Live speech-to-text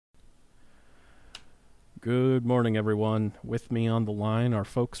Good morning, everyone. With me on the line are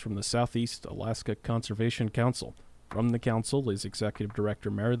folks from the Southeast Alaska Conservation Council. From the council is Executive Director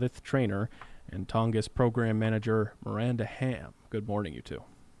Meredith Trainer and Tongass Program Manager Miranda Ham. Good morning, you two.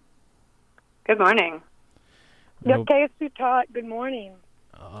 Good morning. Good morning.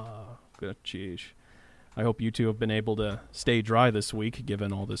 Good, geez. I hope you two have been able to stay dry this week,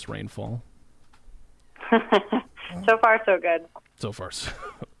 given all this rainfall. So far, so good. So far, so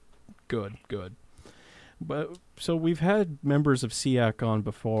good. But so we've had members of SEACC on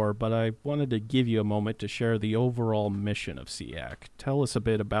before, but I wanted to give you a moment to share the overall mission of SEACC. Tell us a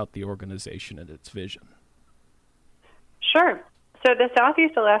bit about the organization and its vision. Sure. So the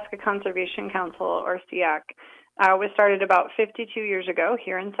Southeast Alaska Conservation Council, or SEACC, was started about 52 years ago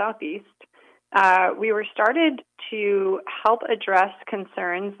here in Southeast. We were started to help address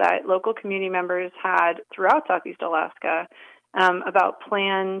concerns that local community members had throughout Southeast Alaska about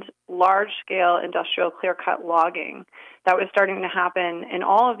planned large-scale industrial clear-cut logging that was starting to happen in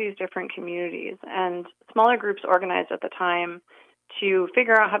all of these different communities. And smaller groups organized at the time to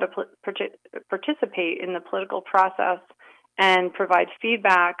figure out how to participate in the political process and provide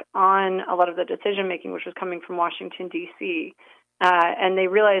feedback on a lot of the decision-making, which was coming from Washington, D.C., and they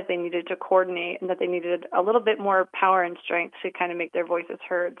realized they needed to coordinate and that they needed a little bit more power and strength to kind of make their voices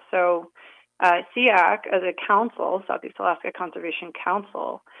heard. So SEACC, as a council, Southeast Alaska Conservation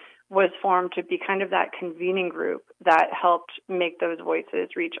Council, was formed to be kind of that convening group that helped make those voices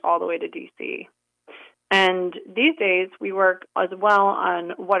reach all the way to D.C. And these days, we work as well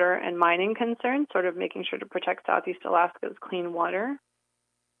on water and mining concerns, sort of making sure to protect Southeast Alaska's clean water,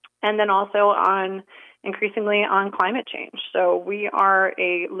 and then also increasingly on climate change. So we are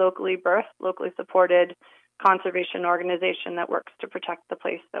a locally birthed, locally supported conservation organization that works to protect the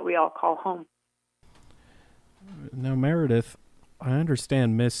place that we all call home. Now, Meredith, I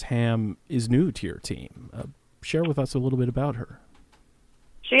understand Miss Ham is new to your team. Share with us a little bit about her.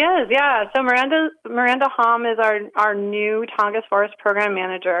 She is, yeah. So Miranda Ham is our new Tongass Forest Program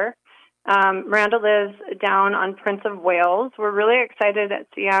Manager. Miranda lives down on Prince of Wales. We're really excited at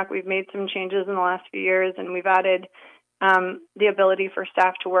SEACC. We've made some changes in the last few years, and we've added the ability for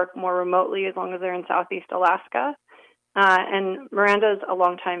staff to work more remotely as long as they're in Southeast Alaska. And Miranda's a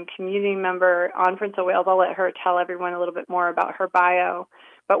longtime community member on Prince of Wales. I'll let her tell everyone a little bit more about her bio.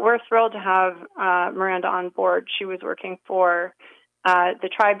 But we're thrilled to have Miranda on board. She was working for the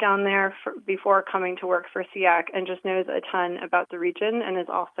tribe down there before coming to work for SEACC and just knows a ton about the region and is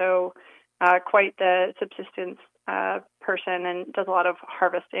also quite the subsistence person and does a lot of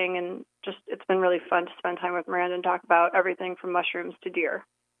harvesting, and just it's been really fun to spend time with Miranda and talk about everything from mushrooms to deer.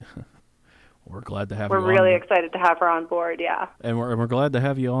 We're glad to have you on. We're really excited to have her on board, yeah. And we're glad to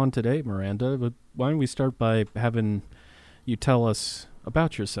have you on today, Miranda. But why don't we start by having you tell us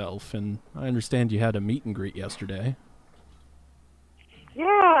about yourself? And I understand you had a meet and greet yesterday.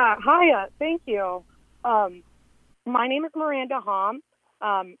 Yeah, hiya, thank you. My name is Miranda Ham.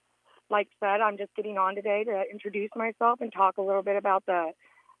 Like said, I'm just getting on today to introduce myself and talk a little bit about the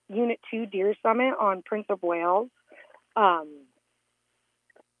Unit 2 Deer Summit on Prince of Wales. I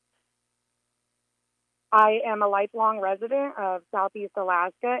am a lifelong resident of Southeast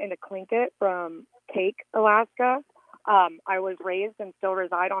Alaska and a Tlingit from Cake, Alaska. I was raised and still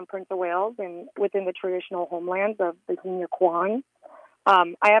reside on Prince of Wales and within the traditional homelands of the Senior Kwan.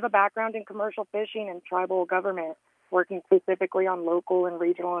 I have a background in commercial fishing and tribal government, working specifically on local and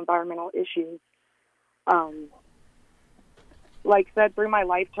regional environmental issues. Like said, through my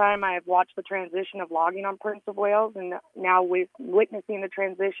lifetime, I have watched the transition of logging on Prince of Wales, and now witnessing the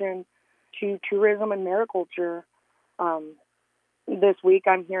transition to tourism and mariculture. This week,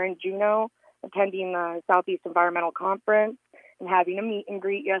 I'm here in Juneau, attending the Southeast Environmental Conference and having a meet and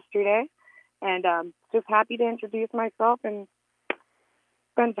greet yesterday. And just happy to introduce myself and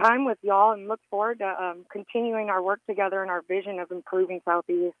spend time with y'all, and look forward to continuing our work together and our vision of improving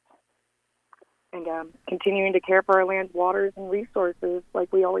Southeast and continuing to care for our land's waters and resources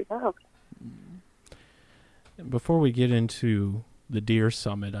like we always have. Before we get into the Deer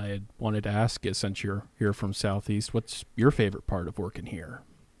Summit, I had wanted to ask you, since you're here from Southeast, what's your favorite part of working here?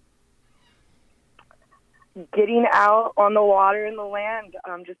 Getting out on the water and the land,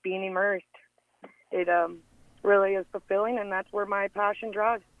 just being immersed. It really is fulfilling, and that's where my passion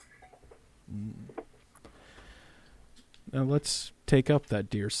drives. Now let's take up that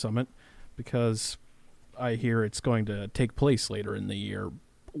Deer Summit, because I hear it's going to take place later in the year.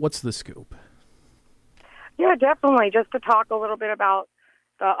 What's the scoop? Yeah, definitely. Just to talk a little bit about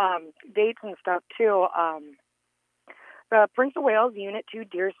the dates and stuff, too. The Prince of Wales Unit 2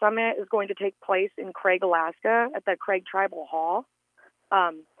 Deer Summit is going to take place in Craig, Alaska, at the Craig Tribal Hall.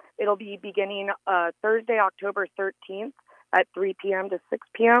 It'll be beginning Thursday, October 13th at 3 p.m. to 6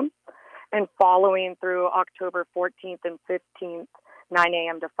 p.m. and following through October 14th and 15th, 9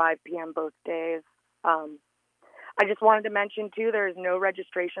 a.m. to 5 p.m. both days. I just wanted to mention, too, there is no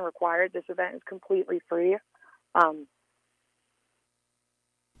registration required. This event is completely free.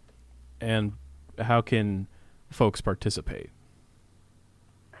 And how can folks participate?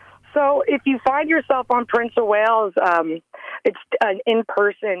 So if you find yourself on Prince of Wales, it's an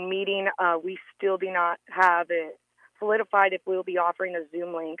in-person meeting. We still do not have it solidified if we'll be offering a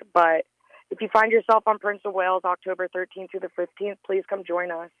Zoom link. But if you find yourself on Prince of Wales, October 13th through the 15th, please come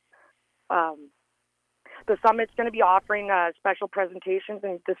join us. The summit's going to be offering special presentations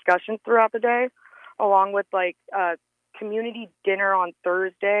and discussions throughout the day, along with community dinner on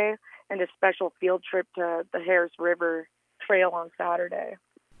Thursday and a special field trip to the Harris River Trail on Saturday.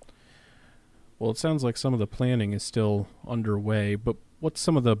 Well, it sounds like some of the planning is still underway, but what's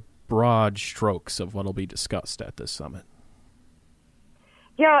some of the broad strokes of what will be discussed at this summit?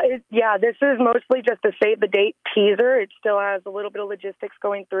 Yeah, this is mostly just a save-the-date teaser. It still has a little bit of logistics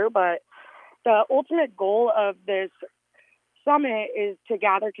going through, but the ultimate goal of this summit is to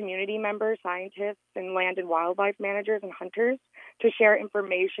gather community members, scientists, and land and wildlife managers and hunters to share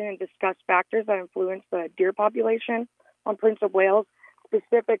information and discuss factors that influence the deer population on Prince of Wales,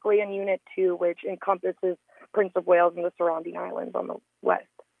 specifically in Unit 2, which encompasses Prince of Wales and the surrounding islands on the west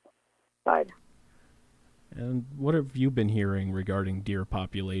side. And what have you been hearing regarding deer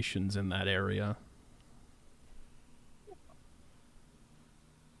populations in that area?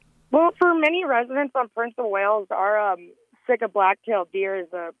 Well, for many residents on Prince of Wales, our SEACC black-tailed deer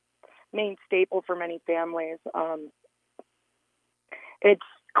is a main staple for many families. It's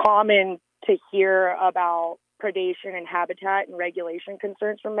common to hear about predation and habitat and regulation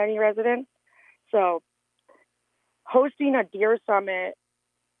concerns from many residents. So hosting a deer summit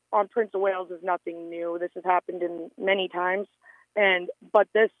on Prince of Wales is nothing new. This has happened in many times. But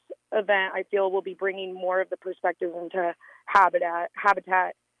this event, I feel, will be bringing more of the perspectives into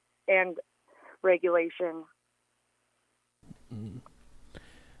habitat and regulation.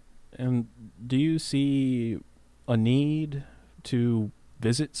 And do you see a need to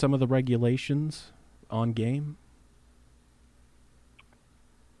visit some of the regulations on game?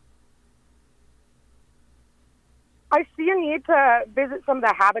 I see a need to visit some of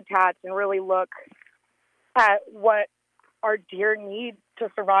the habitats and really look at what our deer need to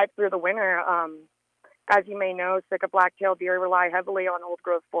survive through the winter. As you may know, SEACC black-tailed deer rely heavily on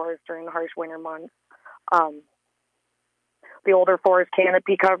old-growth forest during the harsh winter months. The older forest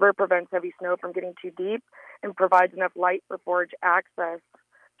canopy cover prevents heavy snow from getting too deep and provides enough light for forage access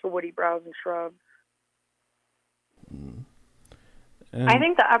to woody browse and shrubs. I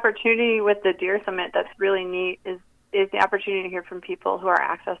think the opportunity with the Deer Summit that's really neat is the opportunity to hear from people who are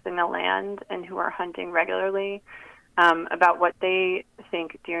accessing the land and who are hunting regularly about what they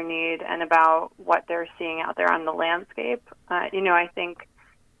think deer need and about what they're seeing out there on the landscape.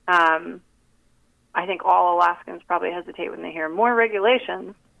 I think all Alaskans probably hesitate when they hear more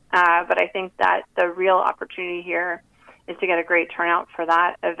regulations, but I think that the real opportunity here is to get a great turnout for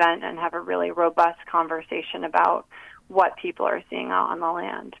that event and have a really robust conversation about what people are seeing out on the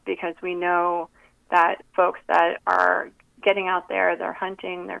land, because we know that folks that are getting out there, they're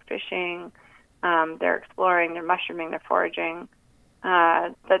hunting, they're fishing, they're exploring, they're mushrooming, they're foraging,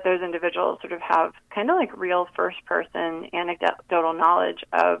 that those individuals sort of have kind of like real first-person anecdotal knowledge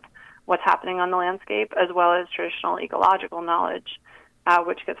of what's happening on the landscape, as well as traditional ecological knowledge,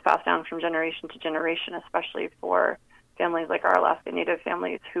 which gets passed down from generation to generation, especially for families like our Alaska Native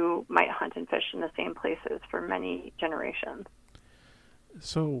families who might hunt and fish in the same places for many generations.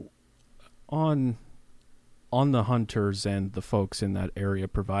 So on the hunters and the folks in that area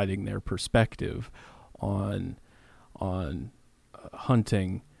providing their perspective on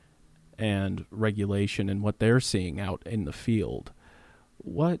hunting and regulation and what they're seeing out in the field,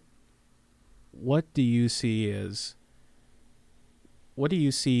 what do you see as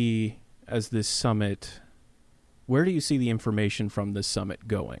this summit? Where do you see the information from this summit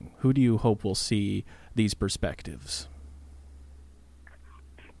going? Who do you hope will see these perspectives?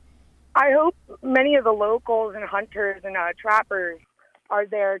 I hope many of the locals and hunters and trappers are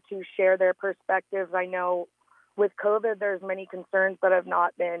there to share their perspectives. I know with COVID, there's many concerns that have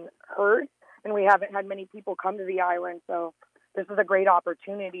not been heard, and we haven't had many people come to the island. So this is a great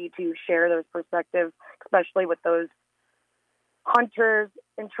opportunity to share those perspectives, especially with those hunters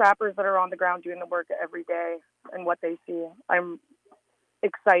and trappers that are on the ground doing the work every day and what they see. I'm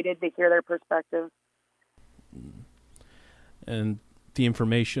excited to hear their perspectives. And the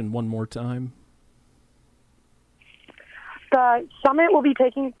information one more time. The summit will be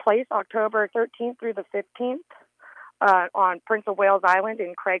taking place October 13th through the 15th on Prince of Wales Island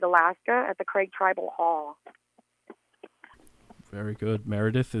in Craig, Alaska at the Craig Tribal Hall. Very good.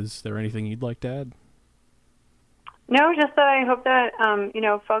 Meredith, is there anything you'd like to add? No, just that I hope that,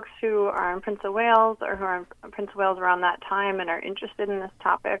 folks who are in Prince of Wales or who are in Prince of Wales around that time and are interested in this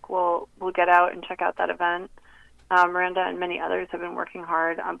topic will get out and check out that event. Miranda and many others have been working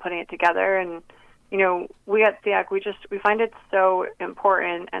hard on putting it together. And, we at SEACC, we find it so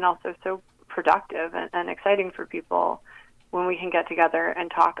important and also so productive and exciting for people when we can get together and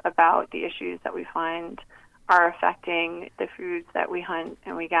talk about the issues that we find are affecting the foods that we hunt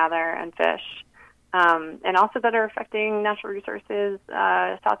and we gather and fish. And also that are affecting natural resources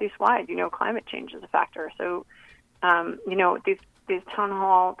southeast-wide. Climate change is a factor. So, these town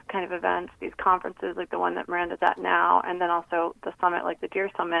hall kind of events, these conferences like the one that Miranda's at now, and then also the summit like the Deer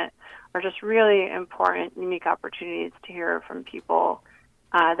Summit, are just really important, unique opportunities to hear from people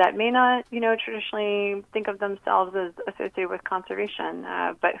that may not, traditionally think of themselves as associated with conservation,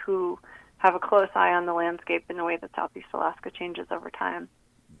 but who have a close eye on the landscape in the way that Southeast Alaska changes over time.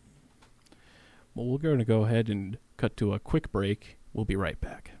 Well, we're going to go ahead and cut to a quick break. We'll be right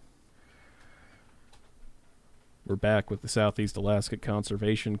back. We're back with the Southeast Alaska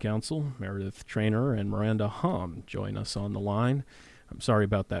Conservation Council. Meredith Traynor and Miranda Hom join us on the line. I'm sorry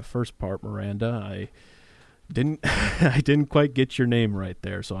about that first part, Miranda. I didn't quite get your name right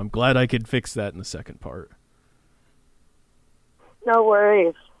there, so I'm glad I could fix that in the second part. No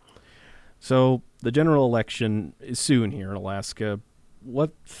worries. So the general election is soon here in Alaska.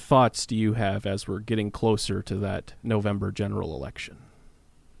 What thoughts do you have as we're getting closer to that November general election?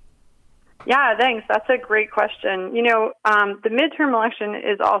 Yeah, thanks. That's a great question. The midterm election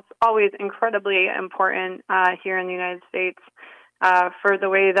is always incredibly important here in the United States for the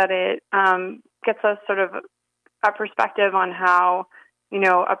way that it gets us sort of a perspective on how,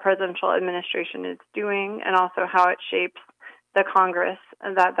 a presidential administration is doing and also how it shapes the Congress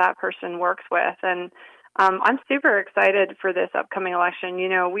that person works with. And I'm super excited for this upcoming election.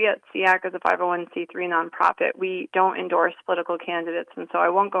 We at SEACC, as a 501c3 nonprofit, we don't endorse political candidates, and so I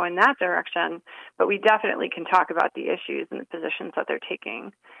won't go in that direction, but we definitely can talk about the issues and the positions that they're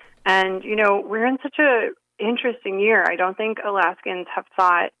taking. And, we're in such an interesting year. I don't think Alaskans have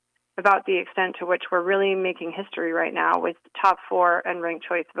thought about the extent to which we're really making history right now with top four and ranked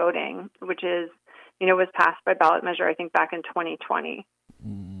choice voting, which is, was passed by ballot measure, I think, back in 2020.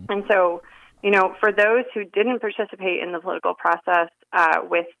 And so, for those who didn't participate in the political process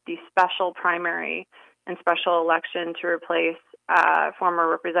with the special primary and special election to replace former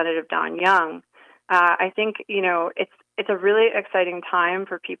Representative Don Young, I think, it's a really exciting time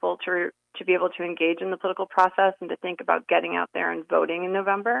for people to be able to engage in the political process and to think about getting out there and voting in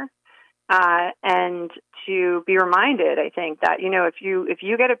November. And to be reminded, I think, that, if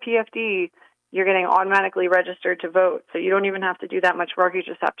you get a PFD, you're getting automatically registered to vote. So you don't even have to do that much work. You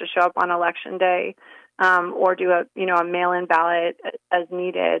just have to show up on election day or do a mail-in ballot as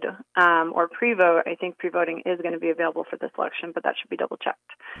needed or pre-vote. I think pre-voting is going to be available for this election, but that should be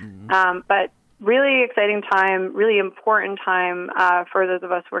double-checked. Mm-hmm. But really exciting time, really important time for those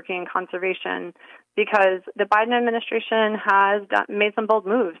of us working in conservation, because the Biden administration has made some bold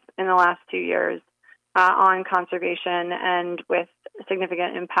moves in the last 2 years on conservation and with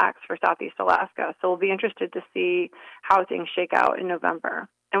significant impacts for Southeast Alaska. So we'll be interested to see how things shake out in November.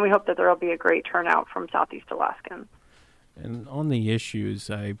 And we hope that there will be a great turnout from Southeast Alaskans. And on the issues,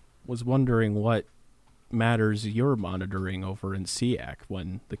 I was wondering what matters you're monitoring over in SEACC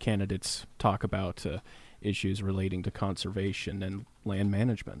when the candidates talk about issues relating to conservation and land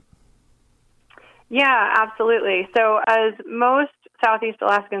management. Yeah, absolutely. So as most Southeast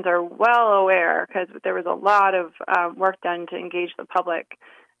Alaskans are well aware, because there was a lot of work done to engage the public,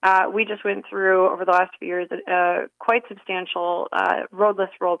 we just went through, over the last few years, a quite substantial roadless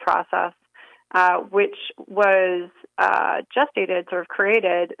roll process, which was gestated, sort of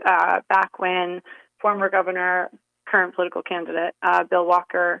created, back when former governor, current political candidate, Bill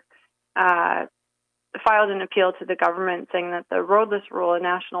Walker, filed an appeal to the government saying that the roadless rule, a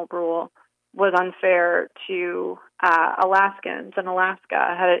national rule, was unfair to Alaskans, and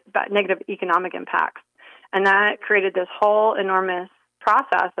Alaska had negative economic impacts. And that created this whole enormous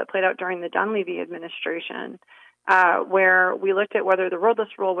process that played out during the Dunleavy administration, where we looked at whether the roadless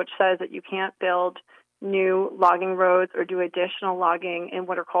rule, which says that you can't build new logging roads or do additional logging in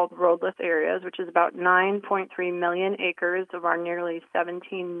what are called roadless areas, which is about 9.3 million acres of our nearly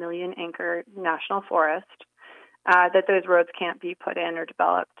 17 million acre national forest, that those roads can't be put in or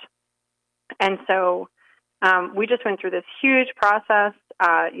developed. And so we just went through this huge process.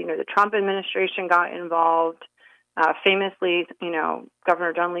 The Trump administration got involved. Famously,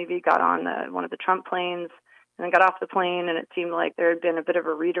 Governor Dunleavy got on one of the Trump planes and then got off the plane, and it seemed like there had been a bit of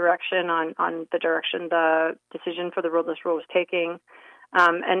a redirection on the direction the decision for the roadless rule was taking.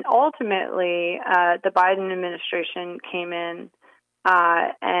 And ultimately, the Biden administration came in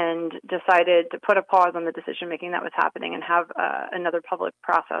and decided to put a pause on the decision-making that was happening and have another public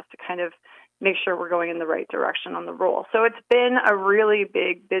process to kind of make sure we're going in the right direction on the rule. So it's been a really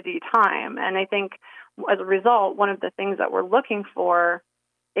big, busy time. And I think as a result, one of the things that we're looking for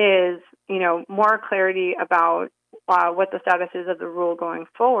is, more clarity about what the status is of the rule going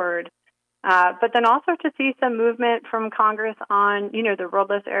forward. But then also to see some movement from Congress on, the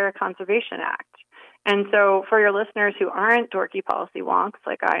Roadless Area Conservation Act. And so for your listeners who aren't dorky policy wonks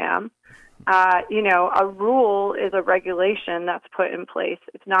like I am, a rule is a regulation that's put in place.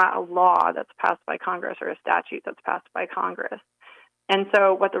 It's not a law that's passed by Congress or a statute that's passed by Congress. And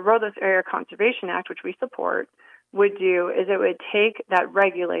so what the Roadless Area Conservation Act, which we support, would do is it would take that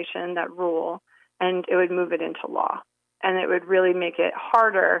regulation, that rule, and it would move it into law. And it would really make it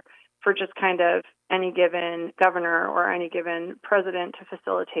harder for just kind of any given governor or any given president to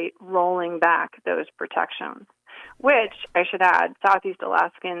facilitate rolling back those protections, which, I should add, Southeast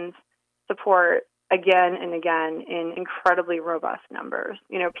Alaskans support again and again in incredibly robust numbers.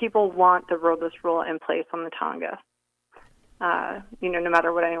 People want the roadless rule in place on the Tongass. No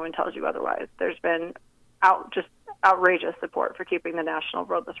matter what anyone tells you otherwise. There's been just outrageous support for keeping the national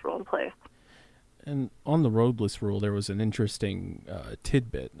roadless rule in place. And on the roadless rule, there was an interesting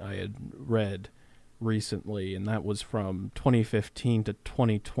tidbit I had read recently, and that was from 2015 to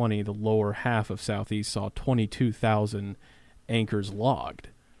 2020, the lower half of Southeast saw 22,000 anchors logged.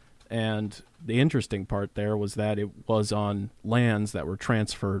 And the interesting part there was that it was on lands that were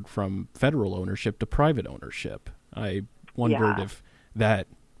transferred from federal ownership to private ownership. I wondered if that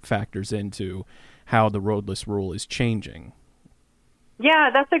factors into how the roadless rule is changing. Yeah,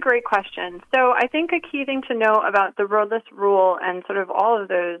 that's a great question. So I think a key thing to know about the roadless rule and sort of all of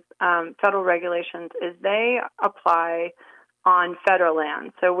those federal regulations is they apply on federal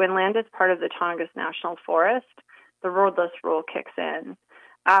land. So when land is part of the Tongass National Forest, the roadless rule kicks in.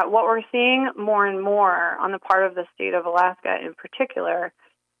 What we're seeing more and more on the part of the state of Alaska in particular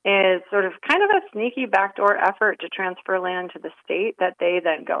is sort of kind of a sneaky backdoor effort to transfer land to the state that they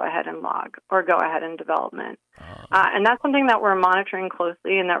then go ahead and log or go ahead and development. And that's something that we're monitoring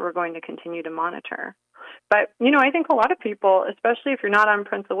closely and that we're going to continue to monitor. But, I think a lot of people, especially if you're not on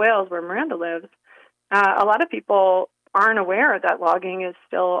Prince of Wales where Miranda lives, a lot of people aren't aware that logging is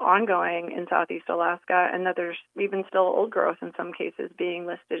still ongoing in Southeast Alaska and that there's even still old growth in some cases being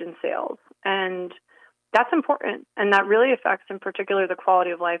listed in sales. And that's important, and that really affects, in particular, the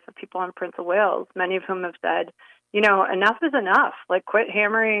quality of life of people on Prince of Wales, many of whom have said, enough is enough. Like, quit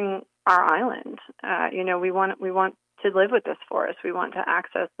hammering our island. We want to live with this forest. We want to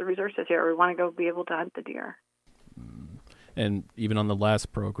access the resources here. We want to go be able to hunt the deer. And even on the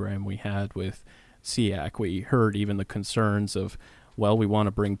last program we had with SEACC, we heard even the concerns of, well, we want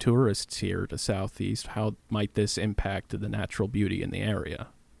to bring tourists here to Southeast. How might this impact the natural beauty in the area?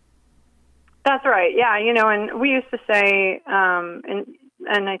 That's right. Yeah, and we used to say, and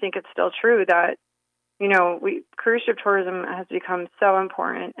I think it's still true that, cruise ship tourism has become so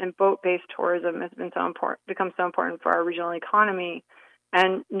important, and boat-based tourism has become so important for our regional economy,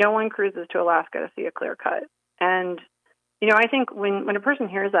 and no one cruises to Alaska to see a clear cut. And, I think when a person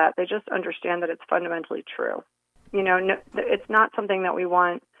hears that, they just understand that it's fundamentally true. It's not something that we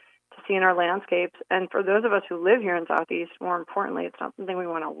want to see in our landscapes, and for those of us who live here in Southeast, more importantly, it's not something we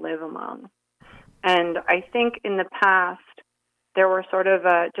want to live among. And I think in the past, there were sort of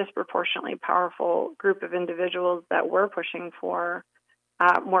a disproportionately powerful group of individuals that were pushing for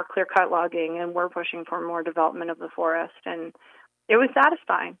more clear-cut logging and were pushing for more development of the forest. And it was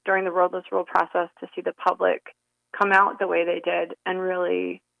satisfying during the roadless rule process to see the public come out the way they did and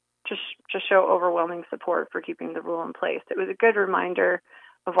really just show overwhelming support for keeping the rule in place. It was a good reminder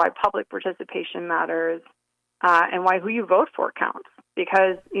of why public participation matters and why who you vote for counts.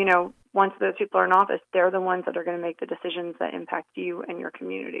 Because, once those people are in office, they're the ones that are going to make the decisions that impact you and your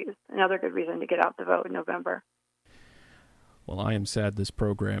communities. Another good reason to get out the vote in November. Well, I am sad this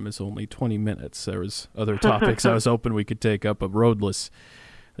program is only 20 minutes. There was other topics I was hoping we could take up, but roadless,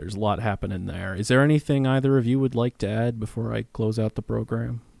 there's a lot happening there. Is there anything either of you would like to add before I close out the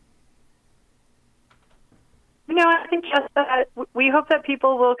program? I think just that we hope that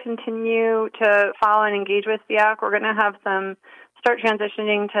people will continue to follow and engage with SEACC. We're going to have start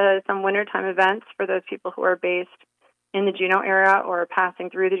transitioning to some wintertime events for those people who are based in the Juneau area or passing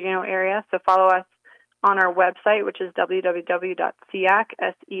through the Juneau area. So follow us on our website, which is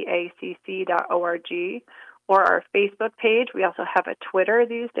www.seacc.org, or our Facebook page. We also have a Twitter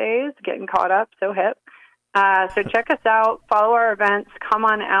these days, getting caught up, so hip. So check us out, follow our events, come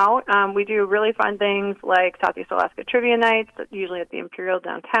on out. We do really fun things like Southeast Alaska Trivia Nights, usually at the Imperial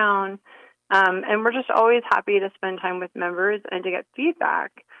downtown. And we're just always happy to spend time with members and to get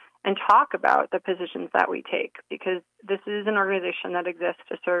feedback and talk about the positions that we take, because this is an organization that exists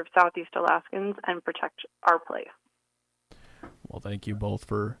to serve Southeast Alaskans and protect our place. Well, thank you both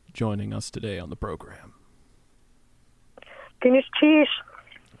for joining us today on the program. Finish cheese.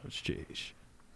 Cheers.